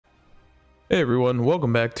Hey everyone,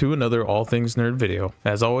 welcome back to another All Things Nerd video.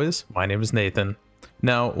 As always, my name is Nathan.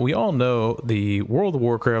 Now, we all know the World of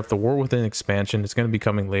Warcraft, the War Within expansion is going to be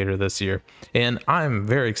coming later this year, and I'm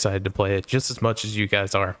very excited to play it just as much as you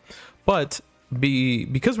guys are. But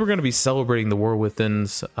because we're going to be celebrating the War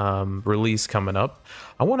Within's release coming up,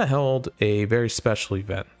 I want to hold a very special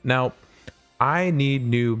event. Now, I need a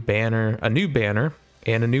new banner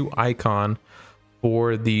and a new icon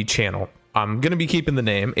for the channel. I'm going to be keeping the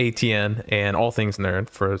name ATN and All Things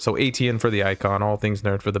Nerd so ATN for the icon, All Things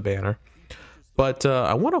Nerd for the banner. But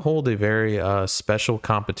I want to hold a very special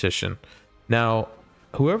competition. Now,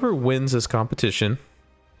 whoever wins this competition,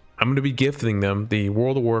 I'm going to be gifting them the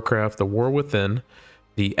World of Warcraft, the War Within,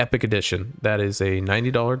 the Epic Edition. That is a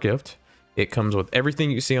 $90 gift. It comes with everything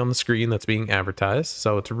you see on the screen that's being advertised,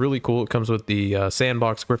 so it's really cool. It comes with the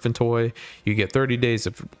Sandbox Griffin toy. You get 30 days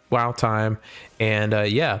of WoW time, and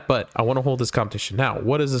yeah, but I want to hold this competition. Now,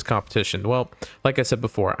 what is this competition? Well, like I said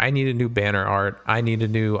before, I need a new banner art. I need a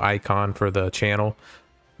new icon for the channel,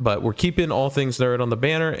 but we're keeping All Things Nerd on the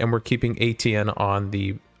banner, and we're keeping ATN on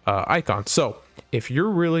the icon. So, if you're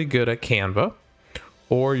really good at Canva,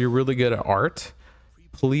 or you're really good at art,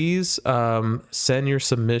 please send your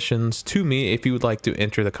submissions to me if you would like to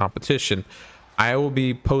enter the competition. I will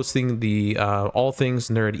be posting the All Things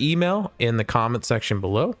Nerd email in the comment section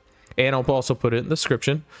below, and I'll also put it in the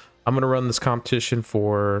description. I'm going to run this competition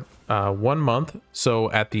for 1 month,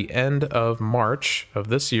 so at the end of March of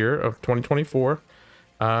this year, of 2024,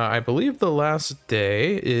 I believe the last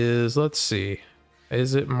day is, let's see,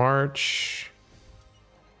 is it March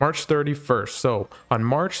 31st. So on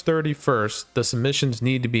March 31st, the submissions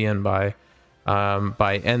need to be in by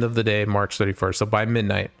end of the day, March 31st. So by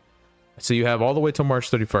midnight. So you have all the way till March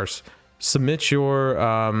 31st. Submit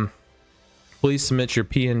your, please submit your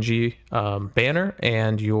PNG banner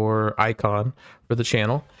and your icon for the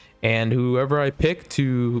channel. And whoever I pick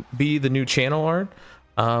to be the new channel art,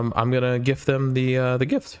 I'm gonna gift them the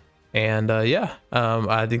gift. And yeah,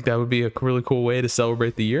 I think that would be a really cool way to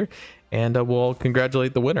celebrate the year. And we'll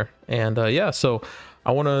congratulate the winner. And yeah, so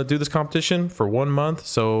I want to do this competition for 1 month.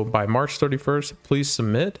 So by March 31st, please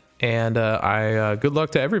submit. And good luck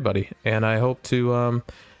to everybody. And I hope to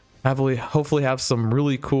hopefully have some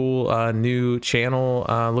really cool new channel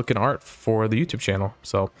looking art for the YouTube channel.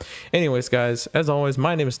 So anyways, guys, as always,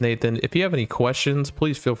 my name is Nathan. If you have any questions,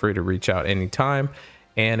 please feel free to reach out anytime.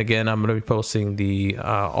 And again, I'm going to be posting the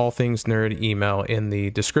All Things Nerd email in the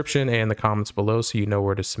description and the comments below, so you know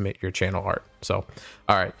where to submit your channel art. So,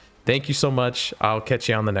 all right. Thank you so much. I'll catch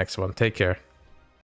you on the next one. Take care.